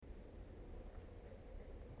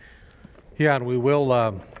Yeah, and we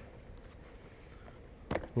will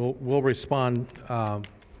we'll respond to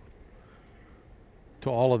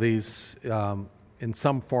all of these in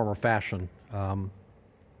some form or fashion,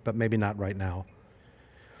 but maybe not right now.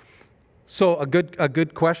 So a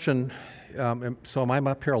good question. So am I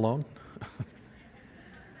up here alone?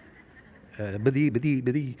 A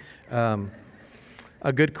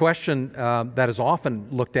good question that is often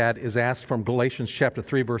looked at is asked from Galatians chapter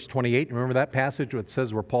 3, verse 28. Remember that passage where it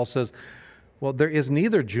says, where Paul says, well, there is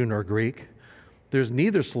neither Jew nor Greek, there's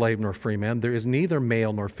neither slave nor free man, there is neither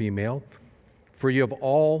male nor female, for you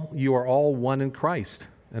are all one in Christ.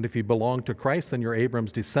 And if you belong to Christ, then you're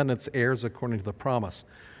Abraham's descendants, heirs according to the promise.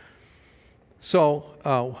 So,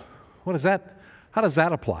 how does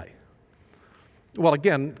that apply? Well,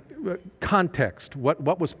 again, context.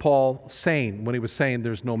 What was Paul saying when he was saying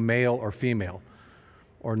there's no male or female,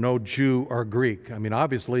 or no Jew or Greek? I mean,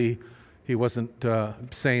 obviously, he wasn't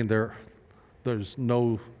saying there's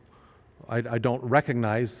no. I don't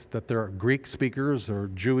recognize that there are Greek speakers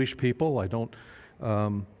or Jewish people. I don't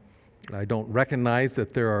recognize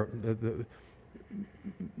that there are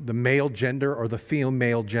the male gender or the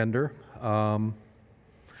female gender.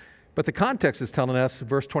 But the context is telling us,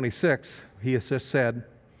 verse 26, he has just said,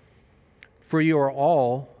 "For you are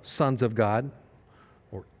all sons of God,"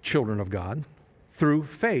 or children of God, "through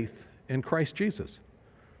faith in Christ Jesus."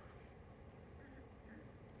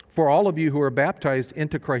 For all of you who are baptized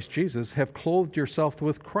into Christ Jesus have clothed yourself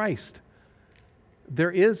with Christ.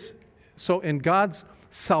 So in God's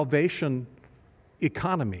salvation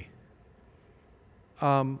economy,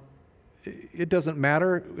 it doesn't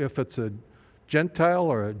matter if it's a Gentile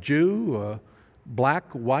or a Jew, black,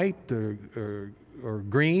 white, or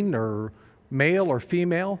green, or male or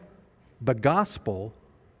female. The gospel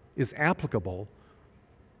is applicable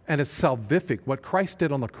and is salvific. What Christ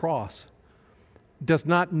did on the cross does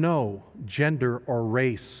not know gender or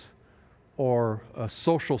race or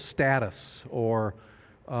social status or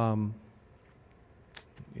a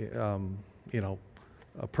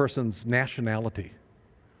person's nationality.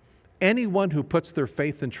 Anyone who puts their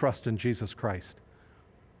faith and trust in Jesus Christ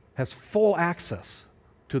has full access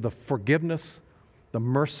to the forgiveness, the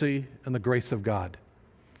mercy, and the grace of God,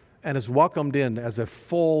 and is welcomed in as a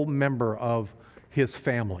full member of His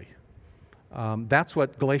family. That's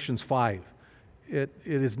what Galatians 5. It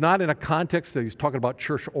is not in a context that he's talking about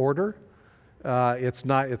church order. It's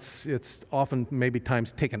not. It's often maybe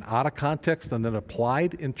times taken out of context and then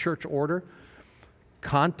applied in church order.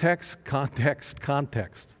 Context.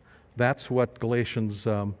 That's what Galatians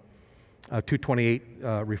 2:28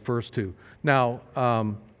 refers to. Now,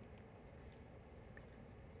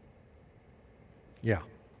 yeah.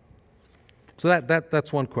 So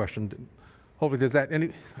that's one question. Hopefully, there's that.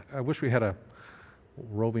 I wish we had a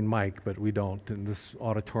roving mic, but we don't. In this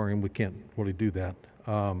auditorium, we can't really do that.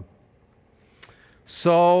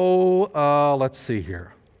 Let's see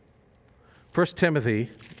here. 1 Timothy,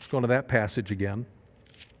 let's go into that passage again.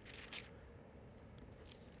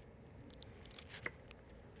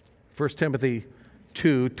 1 Timothy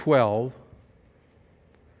 2:12.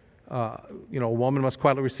 A woman must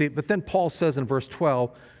quietly receive. But then Paul says in verse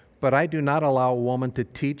 12, "But I do not allow a woman to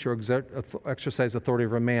teach or exercise authority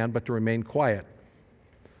over a man, but to remain quiet."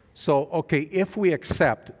 So, okay, if we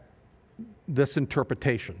accept this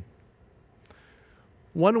interpretation,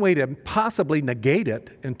 one way to possibly negate it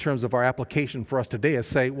in terms of our application for us today is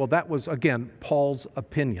say, well, that was, again, Paul's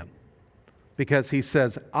opinion, because he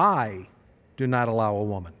says, "I do not allow a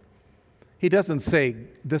woman." He doesn't say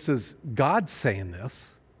this is God saying this,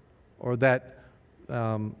 or that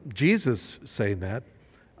Jesus saying that.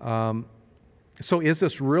 So is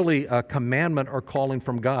this really a commandment or calling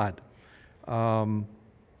from God?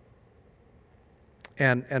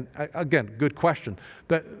 And again, good question.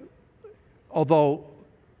 Although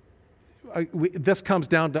this comes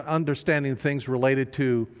down to understanding things related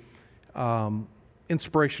to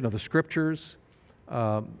inspiration of the Scriptures,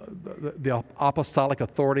 the apostolic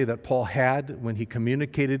authority that Paul had when he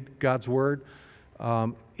communicated God's Word.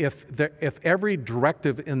 If every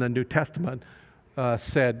directive in the New Testament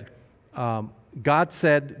said, God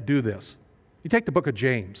said, do this. You take the book of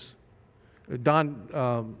James.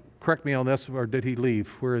 Don, correct me on this, or did he leave?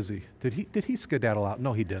 Where is he? Did he skedaddle out?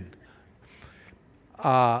 No, he didn't.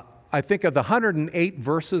 I think of the 108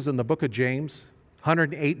 verses in the book of James,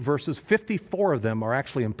 108 verses, 54 of them are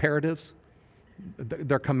actually imperatives.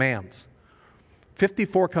 They're commands.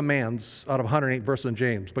 54 commands out of 108 verses in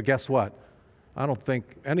James. But guess what? I don't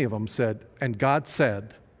think any of them said, and God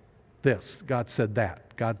said this, God said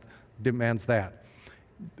that, God demands that.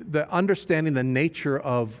 the understanding the nature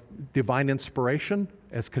of divine inspiration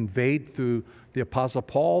as conveyed through the Apostle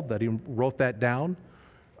Paul, that he wrote that down.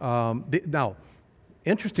 Now,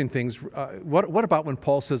 interesting things, what about when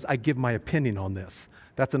Paul says, I give my opinion on this?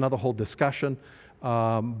 That's another whole discussion.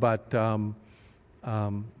 But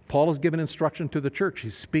Paul has given instruction to the church.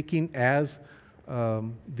 He's speaking as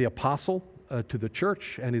the apostle to the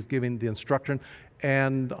church, and he's giving the instruction.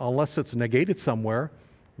 And unless it's negated somewhere,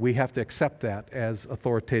 we have to accept that as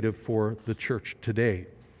authoritative for the church today.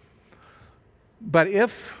 But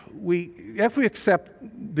if we accept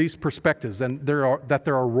these perspectives, and there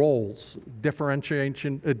are roles,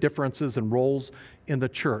 differences and roles in the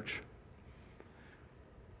church,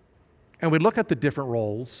 and we look at the different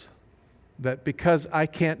roles, that because I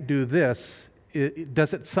can't do this,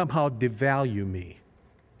 does it somehow devalue me?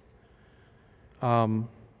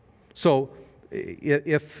 So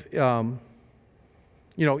if a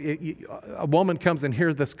woman comes and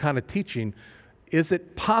hears this kind of teaching, is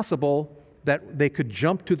it possible that they could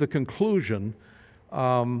jump to the conclusion,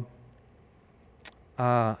 man,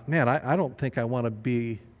 I don't think I want to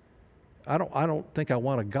be, I don't think I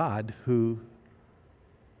want a God who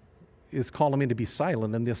is calling me to be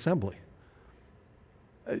silent in the assembly.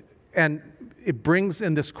 And it brings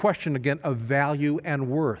in this question again of value and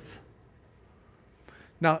worth.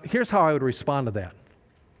 Now, here's how I would respond to that.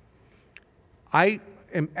 I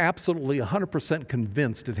am absolutely 100%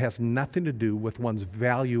 convinced it has nothing to do with one's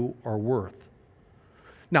value or worth.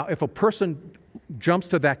 Now, if a person jumps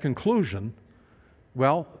to that conclusion,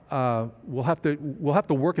 well, we'll have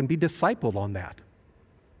to work and be discipled on that.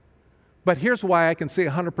 But here's why I can say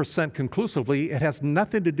 100% conclusively, it has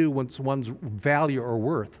nothing to do with one's value or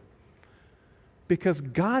worth. Because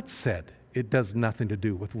God said it does nothing to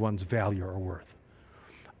do with one's value or worth.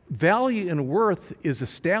 Value and worth is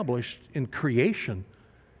established in creation.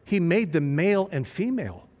 He made them male and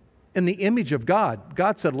female in the image of God.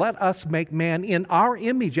 God said, let us make man in our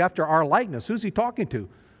image after our likeness. Who's he talking to?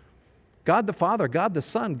 God the Father, God the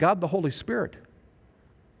Son, God the Holy Spirit.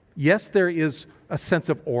 Yes, there is a sense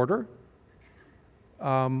of order,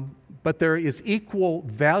 but there is equal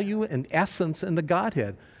value and essence in the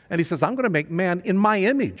Godhead. And he says, I'm going to make man in my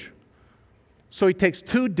image. So he takes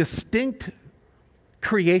two distinct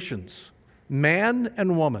creations, man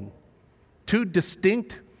and woman, two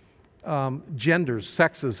distinct genders,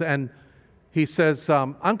 sexes, and he says,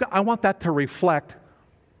 I want that to reflect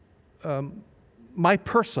my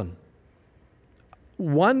person.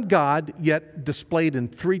 One God, yet displayed in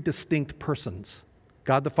three distinct persons,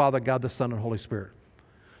 God the Father, God the Son, and Holy Spirit.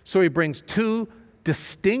 So he brings two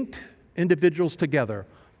distinct individuals together,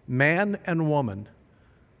 man and woman,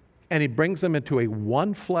 and he brings them into a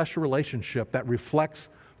one flesh relationship that reflects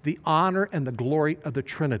the honor and the glory of the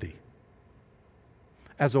Trinity.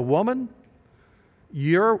 As a woman,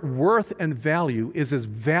 your worth and value is as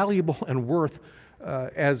valuable and worth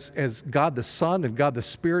as God the Son and God the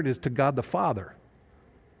Spirit is to God the Father.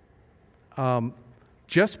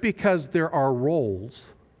 Just because there are roles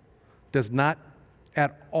does not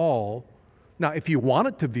at all. Now, if you want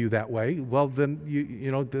it to view that way, well, then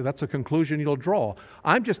you know that's a conclusion you'll draw.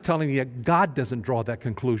 I'm just telling you, God doesn't draw that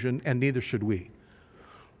conclusion, and neither should we.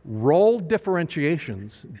 Role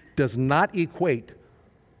differentiations does not equate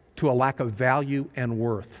to a lack of value and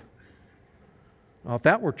worth. Now, if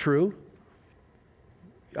that were true,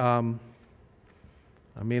 I don't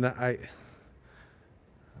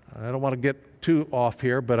want to get too off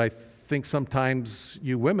here, but I think sometimes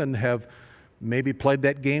you women have maybe played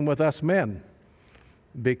that game with us men.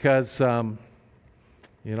 Because, okay,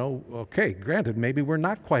 granted, maybe we're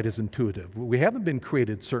not quite as intuitive. We haven't been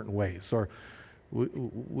created certain ways, or,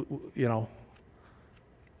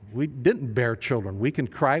 we didn't bear children. We can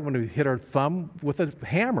cry when we hit our thumb with a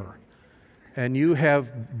hammer, and you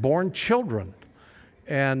have born children.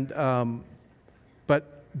 And,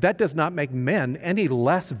 but that does not make men any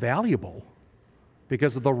less valuable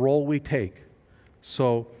because of the role we take.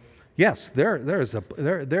 So, yes, there's a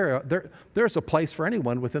place for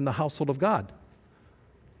anyone within the household of God.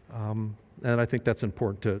 And I think that's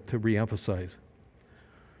important to reemphasize.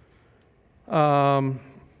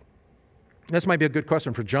 This might be a good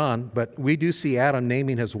question for John, but we do see Adam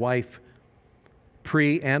naming his wife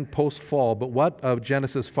pre and post-fall. But what of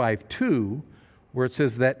Genesis 5:2, where it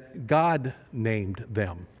says that God named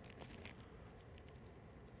them?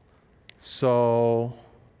 So,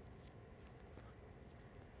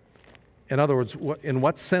 in other words, in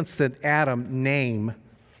what sense did Adam name?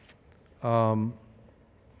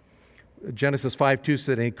 Genesis 5:2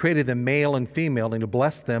 said, and he created them male and female, and he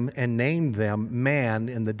blessed them and named them man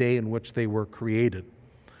in the day in which they were created.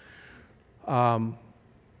 Well,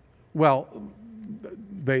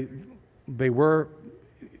 they were,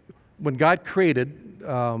 when God created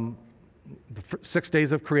the 6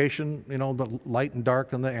 days of creation, you know, the light and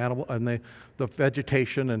dark and the animal and the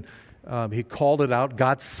vegetation, and he called it out.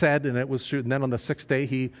 God said, and it was true. And then on the 6th day,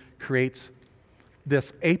 he creates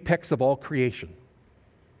this apex of all creation.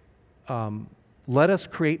 Let us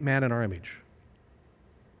create man in our image.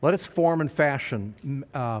 Let us form and fashion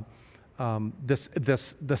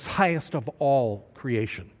this highest of all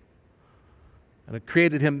creation. And it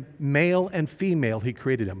created him male and female, he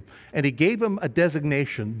created him. And he gave him a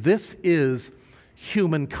designation. This is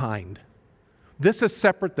humankind. This is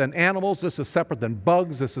separate than animals. This is separate than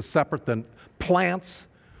bugs. This is separate than plants,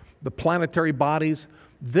 the planetary bodies.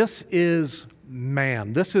 This is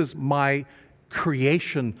man. This is my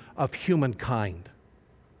creation of humankind.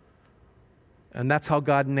 And that's how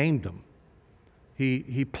God named him.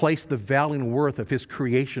 He placed the value and worth of his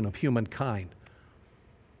creation of humankind.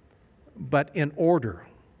 But in order,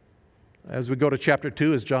 as we go to chapter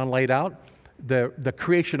 2, as John laid out, the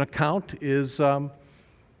creation account is kind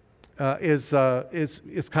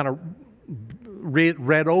of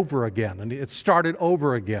read over again, and it started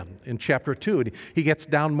over again in chapter 2. And he gets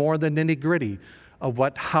down more than nitty-gritty of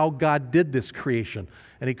how God did this creation,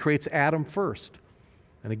 and he creates Adam first.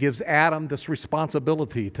 And he gives Adam this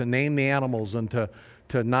responsibility to name the animals and to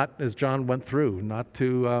not, as John went through, not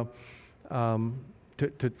to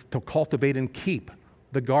cultivate and keep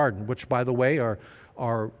the garden, which, by the way,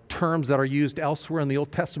 are terms that are used elsewhere in the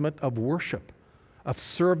Old Testament of worship, of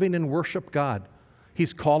serving and worship God.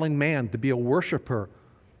 He's calling man to be a worshiper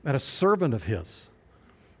and a servant of his.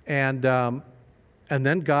 And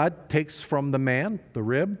then God takes from the man, the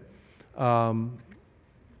rib,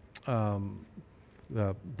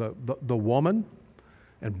 the woman,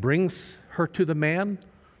 and brings her to the man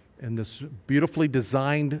in this beautifully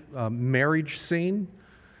designed marriage scene.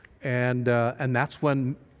 And that's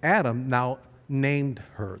when Adam now named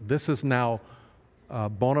her. This is now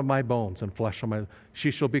bone of my bones and flesh of my.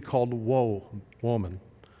 She shall be called woman,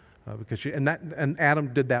 because and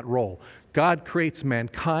Adam did that role. God creates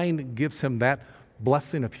mankind, gives him that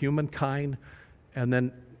blessing of humankind, and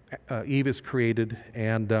then Eve is created,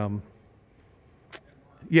 and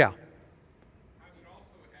yeah.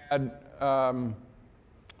 I would also add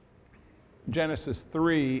Genesis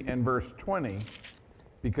 3 and verse 20,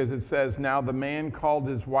 because it says, "Now the man called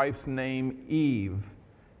his wife's name Eve,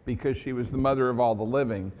 because she was the mother of all the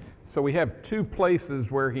living." So we have two places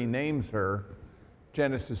where he names her.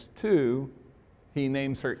 Genesis 2, he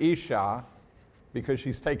names her Isha, because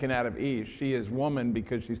she's taken out of Ish. She is woman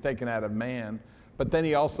because she's taken out of man. But then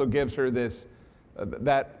he also gives her this,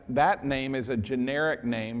 that name is a generic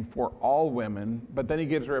name for all women, but then he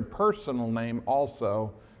gives her a personal name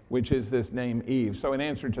also, which is this name Eve. So in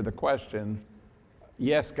answer to the question,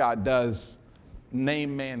 yes, God does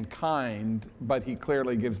name mankind, but he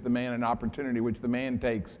clearly gives the man an opportunity, which the man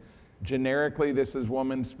takes generically, this is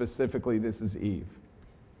woman, specifically, this is Eve.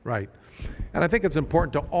 Right. And I think it's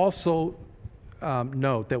important to also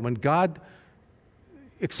note that when God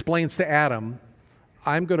explains to Adam,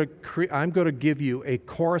 I'm going to give you a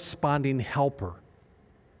corresponding helper.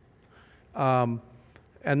 And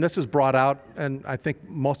this is brought out, and I think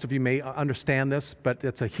most of you may understand this, but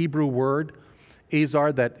it's a Hebrew word,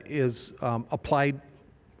 Azar, that is applied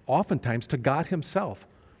oftentimes to God himself.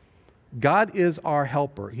 God is our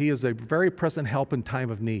helper. He is a very present help in time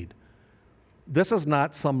of need. This is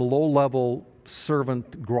not some low-level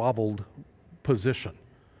servant groveled position.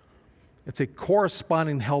 It's a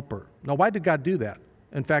corresponding helper. Now, why did God do that?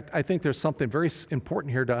 In fact, I think there's something very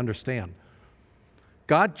important here to understand.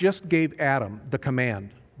 God just gave Adam the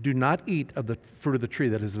command, do not eat of the fruit of the tree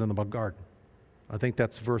that is in the garden. I think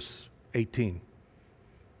that's verse 18.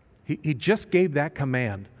 He just gave that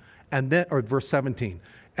command, and then, or verse 17.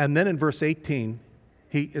 And then in verse 18,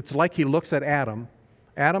 it's like he looks at Adam.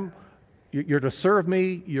 Adam, you're to serve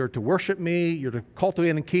me, you're to worship me, you're to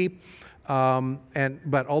cultivate and keep,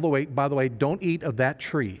 but all the way, by the way, don't eat of that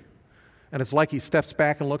tree. And it's like he steps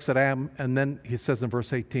back and looks at Adam, and then he says in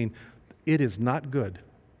verse 18, it is not good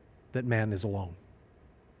that man is alone.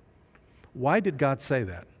 Why did God say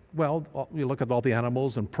that? Well, you look at all the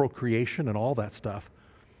animals and procreation and all that stuff.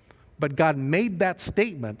 But God made that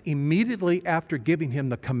statement immediately after giving him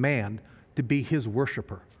the command to be his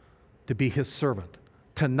worshiper, to be his servant,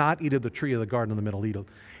 to not eat of the tree of the garden in the middle of Eden.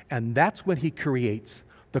 And that's when he creates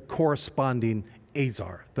the corresponding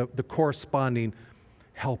Azar, the corresponding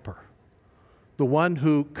helper, the one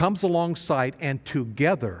who comes alongside and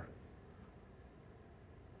together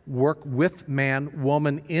work with man,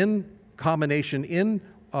 woman in combination, in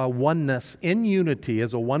oneness, in unity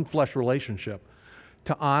as a one flesh relationship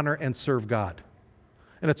to honor and serve God.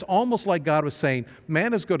 And it's almost like God was saying,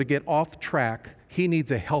 man is going to get off track. He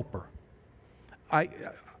needs a helper.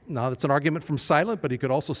 Now, that's an argument from Silent, but he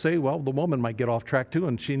could also say, well, the woman might get off track too,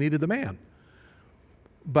 and she needed the man.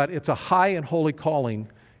 But it's a high and holy calling,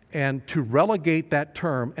 and to relegate that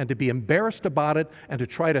term and to be embarrassed about it and to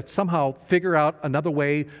try to somehow figure out another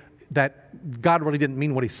way that God really didn't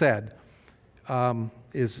mean what he said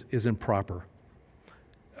is improper.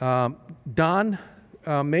 Don,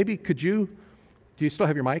 maybe do you still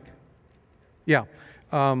have your mic? Yeah.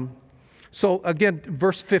 So again,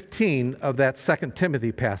 verse 15 of that 2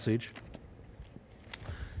 Timothy passage,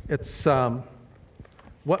 it's,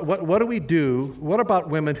 what do we do? What about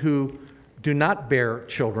women who do not bear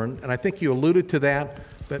children? And I think you alluded to that,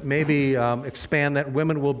 but maybe expand that.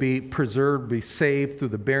 Women will be preserved, be saved through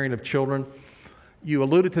the bearing of children. You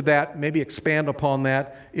alluded to that, maybe expand upon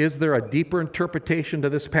that. Is there a deeper interpretation to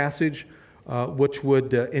this passage which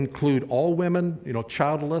would include all women,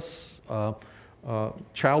 childless,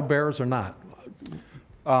 childbearers or not?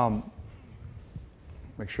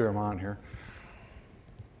 Make sure I'm on here.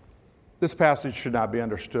 This passage should not be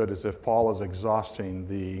understood as if Paul is exhausting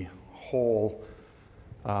the whole,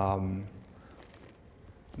 not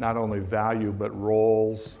only value, but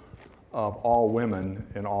roles of all women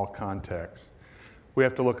in all contexts. We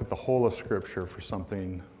have to look at the whole of Scripture for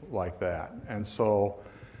something like that. And so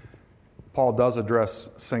Paul does address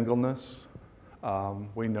singleness.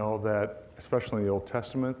 We know that, especially in the Old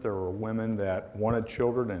Testament, there were women that wanted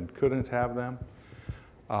children and couldn't have them.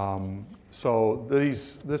 So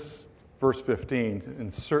this verse 15,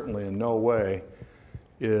 and certainly in no way,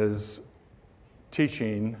 is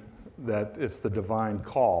teaching that it's the divine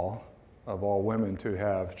call of all women to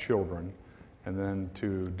have children and then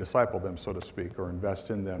to disciple them, so to speak, or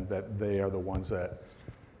invest in them, that they are the ones that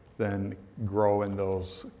then grow in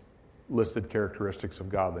those listed characteristics of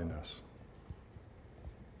godliness.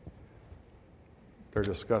 They're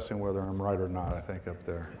discussing whether I'm right or not, I think, up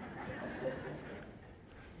there.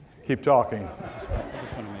 Keep talking.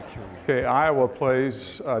 Okay, Iowa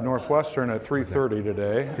plays Northwestern at 3:30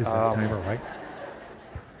 today. Is that timer right?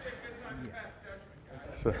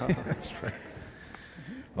 So, That's right.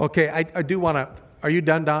 Okay, I do want to. Are you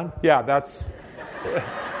done, Don? yeah, that's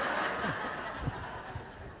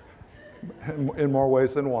in more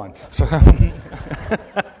ways than one. So,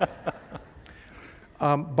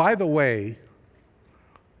 by the way,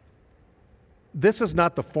 this is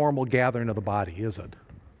not the formal gathering of the body, is it?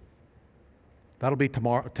 That'll be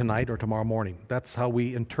tonight or tomorrow morning. That's how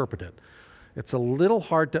we interpret it. It's a little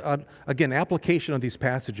hard to, again, application of these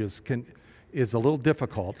passages is a little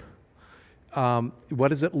difficult. What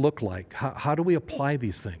does it look like? How do we apply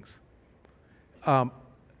these things? Now,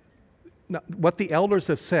 what the elders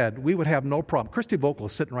have said, we would have no problem. Christy Vogel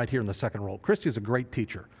is sitting right here in the second row. Christy's a great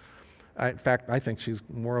teacher. In fact, I think she's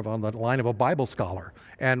more of on the line of a Bible scholar.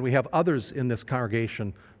 And we have others in this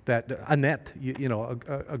congregation that, Annette,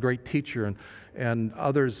 a great teacher, and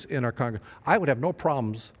others in our congregation. I would have no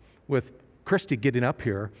problems with Christy getting up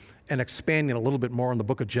here and expanding a little bit more on the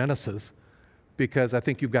book of Genesis, because I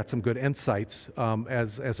think you've got some good insights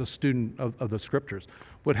as a student of the Scriptures.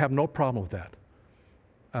 Would have no problem with that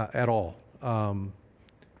at all.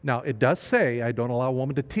 Now, it does say, I don't allow a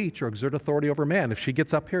woman to teach or exert authority over a man. If she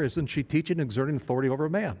gets up here, isn't she teaching and exerting authority over a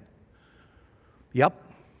man? Yep.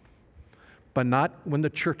 But not when the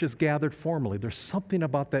church is gathered formally. There's something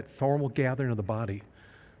about that formal gathering of the body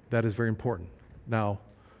that is very important. Now,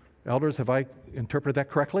 elders, have I interpreted that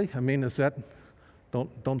correctly? I mean, is that,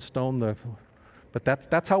 don't stone the, but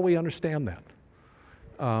that's how we understand that.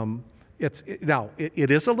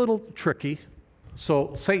 It is a little tricky.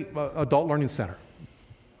 So say Adult Learning Center.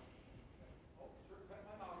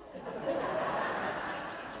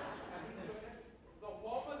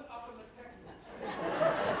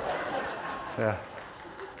 yeah.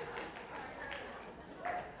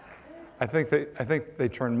 I think they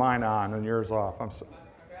turned mine on and yours off. I'm sorry.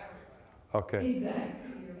 Okay.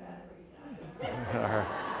 Exactly. Your battery. All right.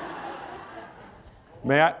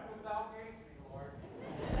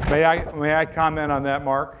 May I comment on that,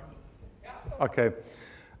 Mark? Okay.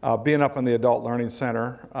 Being up in the Adult Learning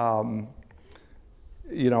Center, I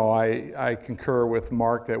concur with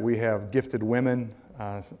Mark that we have gifted women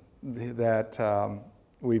that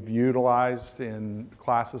we've utilized in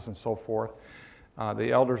classes and so forth.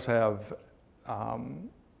 The elders have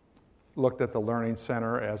looked at the Learning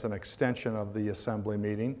Center as an extension of the assembly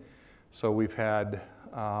meeting. So we've had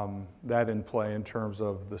that in play in terms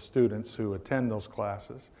of the students who attend those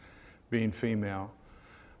classes being female.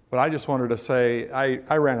 But I just wanted to say,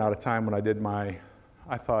 I ran out of time when I did I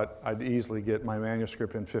thought I'd easily get my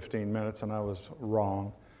manuscript in 15 minutes, and I was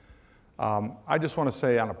wrong. I just want to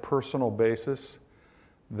say on a personal basis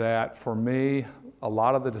that for me, a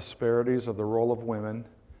lot of the disparities of the role of women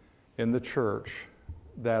in the church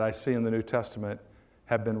that I see in the New Testament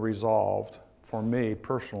have been resolved for me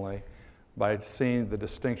personally by seeing the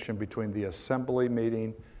distinction between the assembly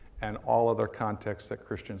meeting and all other contexts that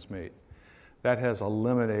Christians meet. That has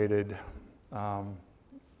eliminated a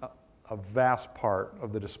vast part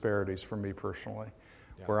of the disparities for me personally,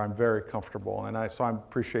 where I'm very comfortable. And so I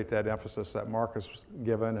appreciate that emphasis that Mark has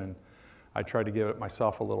given, and I try to give it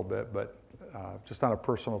myself a little bit, but just on a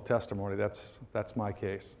personal testimony, that's my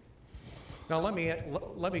case. Now let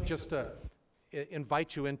me just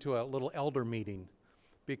invite you into a little elder meeting,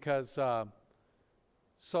 because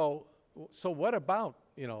so what about,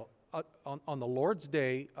 on the Lord's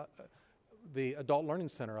Day, the Adult Learning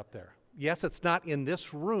Center up there? Yes, it's not in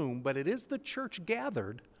this room, but it is the church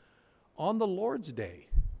gathered on the Lord's Day.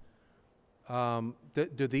 Does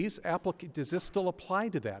this still apply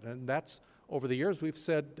to that? And that's, over the years, we've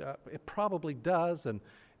said it probably does, and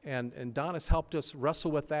Don has helped us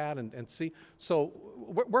wrestle with that and see. So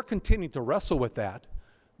we're continuing to wrestle with that,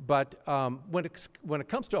 but when it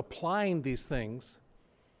comes to applying these things,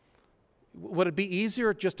 would it be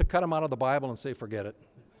easier just to cut them out of the Bible and say, forget it?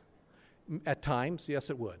 At times, yes,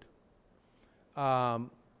 it would.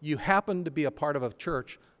 You happen to be a part of a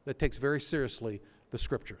church that takes very seriously the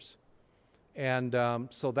Scriptures. And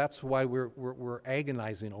so that's why we're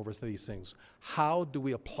agonizing over these things. How do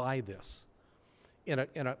we apply this in a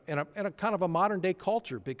kind of a modern day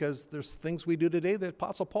culture? Because there's things we do today that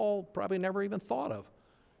Apostle Paul probably never even thought of.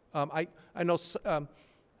 I know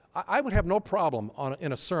I would have no problem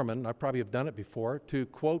in a sermon, I probably have done it before, to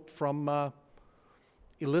quote from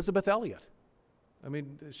Elizabeth Elliot. I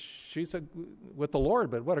mean, she's with the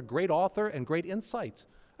Lord, but what a great author and great insights.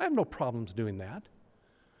 I have no problems doing that.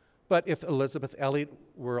 But if Elizabeth Elliot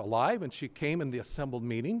were alive and she came in the assembled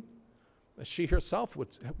meeting, she herself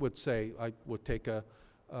would say, I would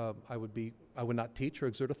not teach or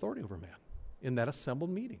exert authority over man in that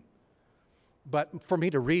assembled meeting. But for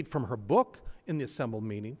me to read from her book in the assembled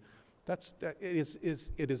meeting, it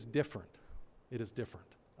is different. It is different.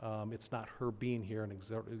 It's not her being here and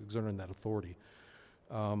exerting that authority.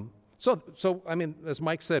 So I mean, as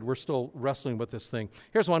Mike said, we're still wrestling with this thing.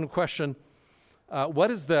 Here's one question.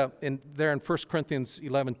 What is there in 1 Corinthians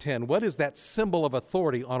 11:10, what is that symbol of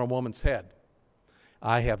authority on a woman's head?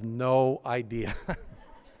 I have no idea.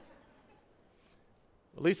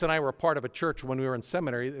 Lisa and I were a part of a church when we were in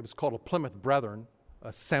seminary. It was called a Plymouth Brethren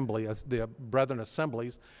Assembly, the Brethren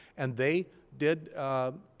Assemblies, and they did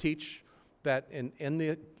teach that in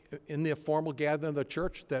the formal gathering of the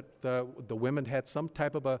church that the women had some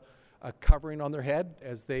type of a covering on their head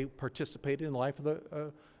as they participated in the life of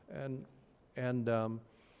the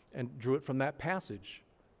and drew it from that passage.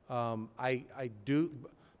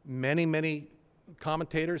 Many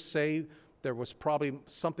commentators say there was probably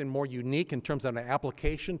something more unique in terms of an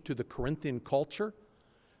application to the Corinthian culture,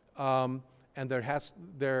 and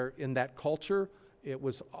in that culture, it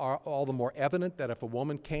was all the more evident that if a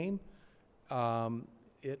woman came,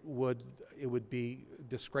 it would be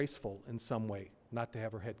disgraceful in some way not to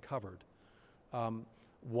have her head covered.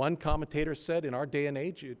 One commentator said in our day and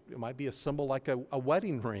age, it might be a symbol like a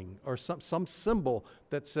wedding ring or some symbol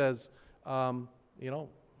that says, I'm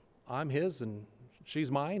his and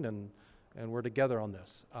she's mine and we're together on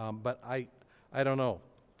this. But I don't know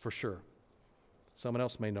for sure. Someone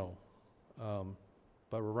else may know.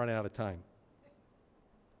 But we're running out of time.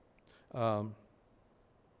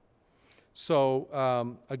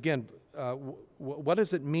 Again, what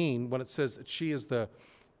does it mean when it says that she is the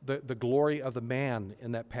glory of the man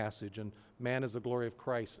in that passage, and man is the glory of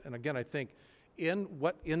Christ? And again, I think in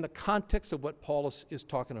the context of what Paul is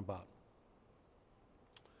talking about,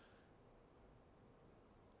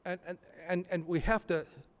 and we have to.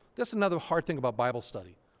 This is another hard thing about Bible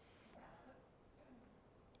study.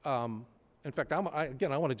 In fact, I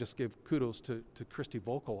want to just give kudos to Christy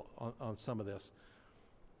Vocal on some of this.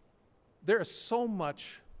 There is so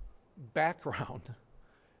much background,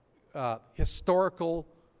 historical,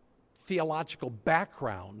 theological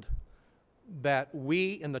background that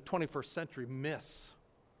we in the 21st century miss.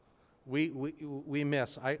 We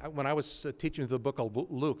miss. When I was teaching the book of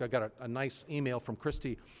Luke, I got a nice email from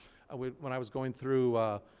Christy when I was going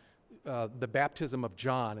through the baptism of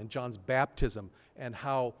John and John's baptism, and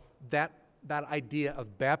how that idea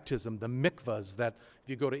of baptism, the mikvahs, that if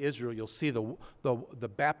you go to Israel, you'll see the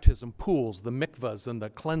baptism pools, the mikvahs and the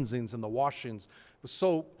cleansings and the washings, was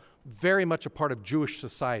so very much a part of Jewish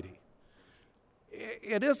society.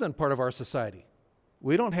 It isn't part of our society.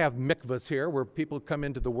 We don't have mikvahs here where people come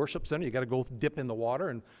into the worship center. You got to go dip in the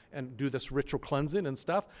water and do this ritual cleansing and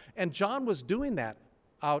stuff. And John was doing that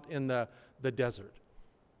out in the desert.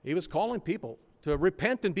 He was calling people to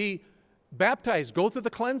repent and be baptized, go through the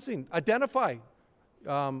cleansing, identify.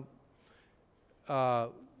 So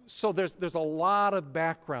there's a lot of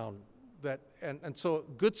background and so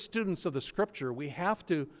good students of the Scripture, we have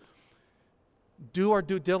to do our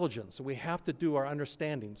due diligence. We have to do our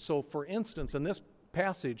understanding. So for instance, in this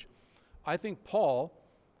passage, I think Paul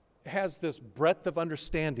has this breadth of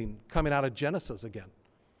understanding coming out of Genesis again.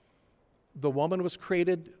 The woman was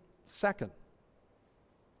created second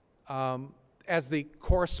as the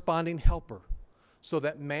corresponding helper so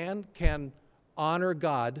that man can honor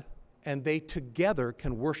God and they together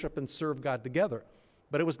can worship and serve God together.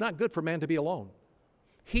 But it was not good for man to be alone.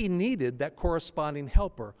 He needed that corresponding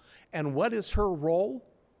helper. And what is her role?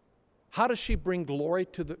 How does she bring glory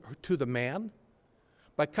to the man?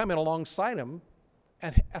 By coming alongside him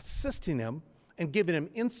and assisting him and giving him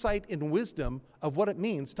insight and wisdom of what it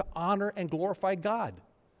means to honor and glorify God.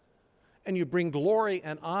 And you bring glory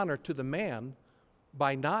and honor to the man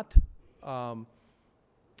by not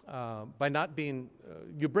being,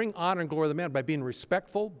 you bring honor and glory to the man by being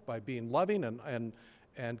respectful, by being loving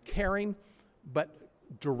and caring, but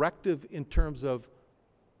directive in terms of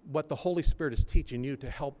what the Holy Spirit is teaching you to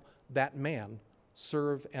help that man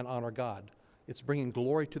serve and honor God. It's bringing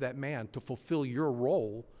glory to that man to fulfill your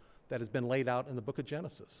role that has been laid out in the book of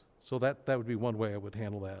Genesis. So that would be one way I would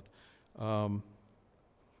handle that.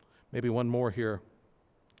 Maybe one more here.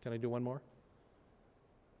 Can I do one more?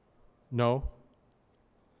 No?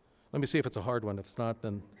 Let me see if it's a hard one. If it's not,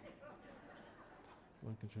 then...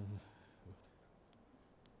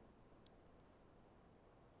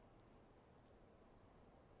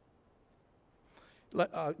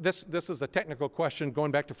 This is a technical question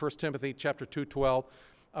going back to 1 Timothy chapter 2:12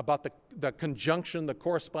 about the conjunction, the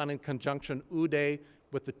corresponding conjunction oude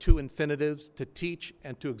with the two infinitives, to teach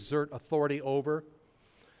and to exert authority over.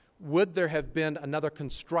 Would there have been another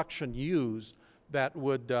construction used that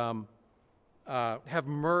would have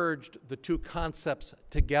merged the two concepts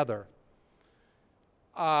together?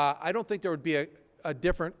 I don't think there would be a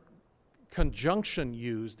different conjunction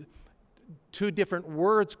used. Two different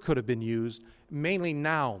words could have been used, mainly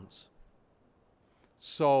nouns.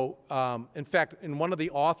 So, in fact, in one of the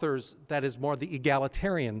authors that is more the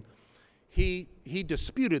egalitarian, he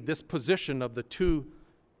disputed this position of the two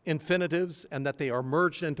infinitives and that they are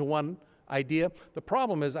merged into one idea. The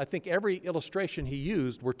problem is, I think every illustration he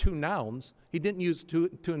used were two nouns. He didn't use two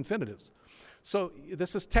infinitives. So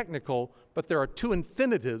this is technical, but there are two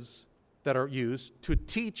infinitives that are used to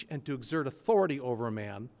teach and to exert authority over a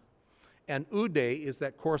man. And oude is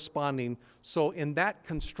that corresponding. So in that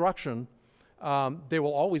construction, there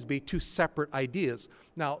will always be two separate ideas.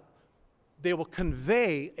 Now, they will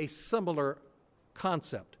convey a similar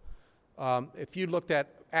concept. If you looked at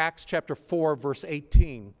Acts chapter 4, verse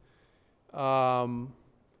 18,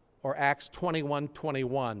 or Acts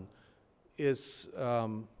 21:21, is,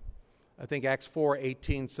 I think Acts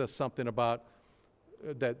 4:18 says something about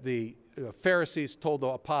that the Pharisees told the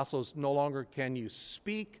apostles, no longer can you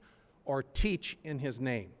speak or teach in his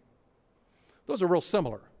name. Those are real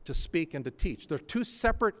similar, to speak and to teach. They're two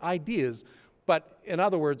separate ideas, but in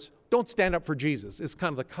other words, don't stand up for Jesus is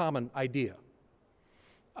kind of the common idea.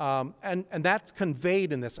 And that's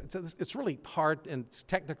conveyed in this. It's really hard and it's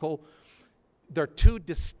technical. There are two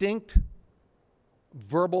distinct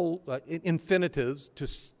verbal infinitives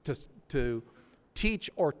to teach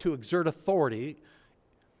or to exert authority,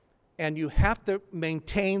 and you have to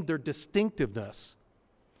maintain their distinctiveness.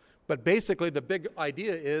 But basically, the big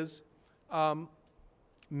idea is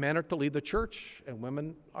men are to lead the church and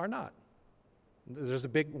women are not. There's a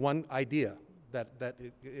big one idea that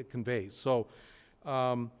it conveys. So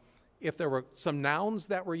if there were some nouns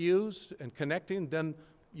that were used and connecting, then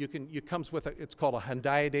it comes with it's called a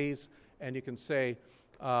hendiades, and you can say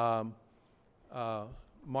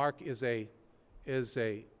Mark is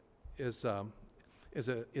a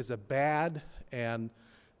bad and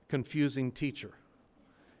confusing teacher.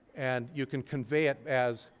 And you can convey it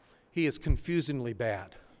as he is confusingly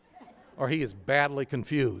bad, or he is badly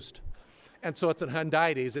confused. And so it's an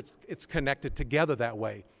hendiades, it's connected together that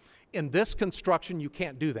way. In this construction, you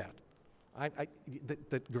can't do that.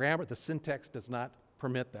 The grammar, the syntax does not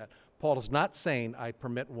permit that. Paul is not saying I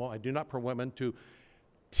do not permit women to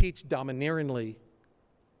teach domineeringly.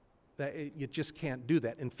 That you just can't do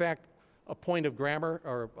that. In fact, a point of grammar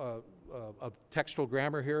or of textual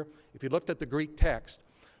grammar here, if you looked at the Greek text,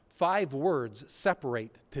 5 words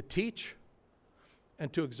separate to teach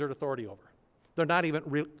and to exert authority over. They're not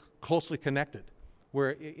even closely connected.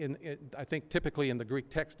 where I think typically in the Greek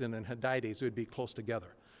text and in Hadides, it would be close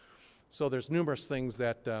together. So there's numerous things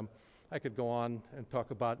that I could go on and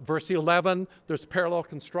talk about. Verse 11, there's parallel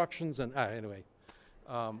constructions, and anyway,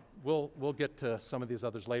 we'll get to some of these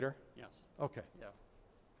others later. Yes. Okay. Yeah.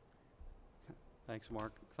 Thanks,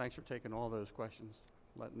 Mark. Thanks for taking all those questions,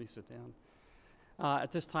 letting me sit down.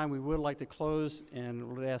 At this time, we would like to close,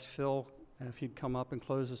 and would ask Phil if he'd come up and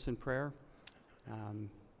close us in prayer.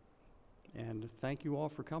 And thank you all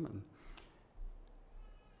for coming.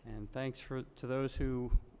 And thanks to those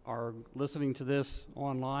who are listening to this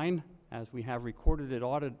online, as we have recorded it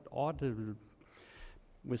audited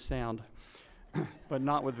with sound, but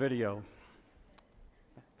not with video.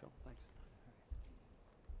 Phil, thanks.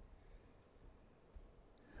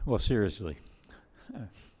 Well, seriously,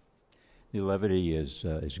 the levity is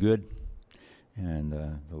good, and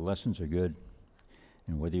the lessons are good,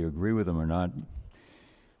 and whether you agree with them or not,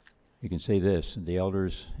 you can say this: the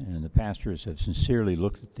elders and the pastors have sincerely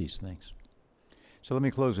looked at these things. So let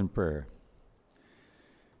me close in prayer.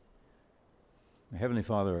 Heavenly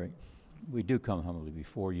Father, we do come humbly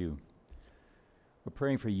before you. We're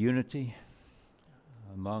praying for unity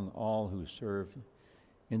among all who serve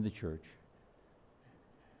in the church.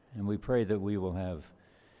 And we pray that we will have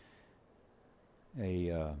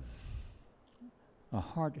a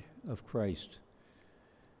heart of Christ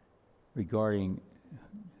regarding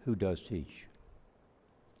who does teach.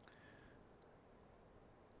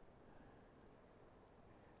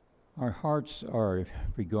 Our hearts are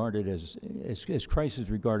regarded as Christ is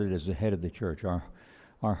regarded as the head of the church.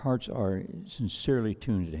 Our hearts are sincerely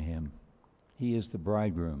tuned to him. He is the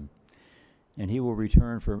bridegroom, and he will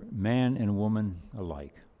return for man and woman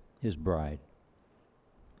alike, his bride.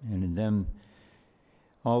 And in them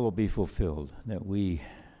all will be fulfilled, that we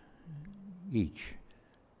each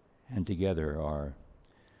and together are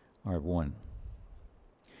one.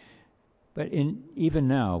 But even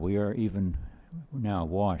now, we are even now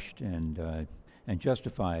washed and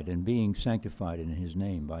justified and being sanctified in his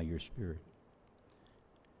name by your Spirit.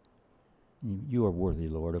 You are worthy,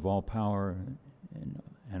 Lord, of all power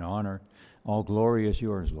and honor. All glory is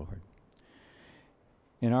yours, Lord.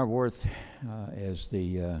 And our worth, as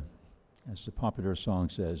the popular song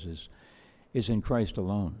says, is in Christ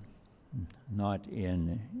alone, not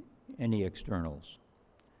in any externals.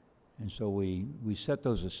 And so we set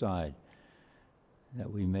those aside, that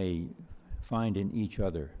we may find in each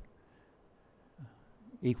other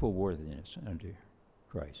equal worthiness unto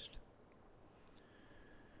Christ.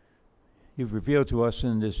 You've revealed to us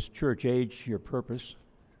in this church age your purpose,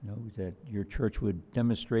 that your church would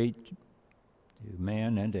demonstrate to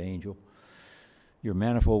man and to angel your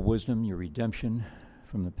manifold wisdom, your redemption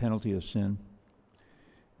from the penalty of sin.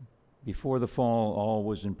 Before the fall, all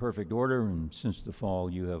was in perfect order, and since the fall,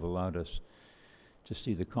 you have allowed us to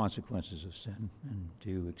see the consequences of sin and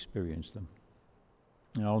to experience them.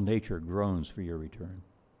 And all nature groans for your return.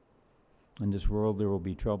 In this world there will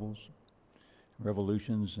be troubles,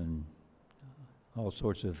 revolutions, and all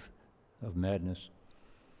sorts of madness.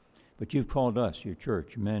 But you've called us, your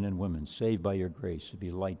church, men and women, saved by your grace, to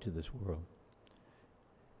be light to this world,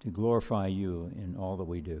 to glorify you in all that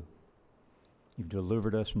we do. You've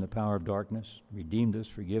delivered us from the power of darkness, redeemed us,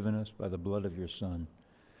 forgiven us by the blood of your Son.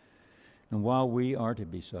 And while we are to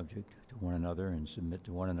be subject to one another and submit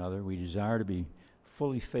to one another, we desire to be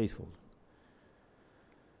fully faithful.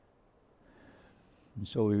 And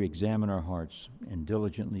so we examine our hearts and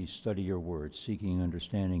diligently study your words, seeking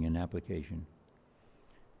understanding and application.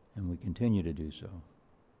 And we continue to do so,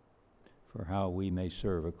 for how we may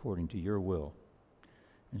serve according to your will,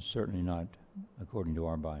 and certainly not according to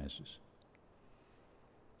our biases.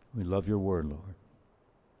 We love your word, Lord.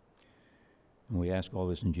 And we ask all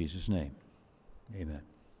this in Jesus' name. Amen.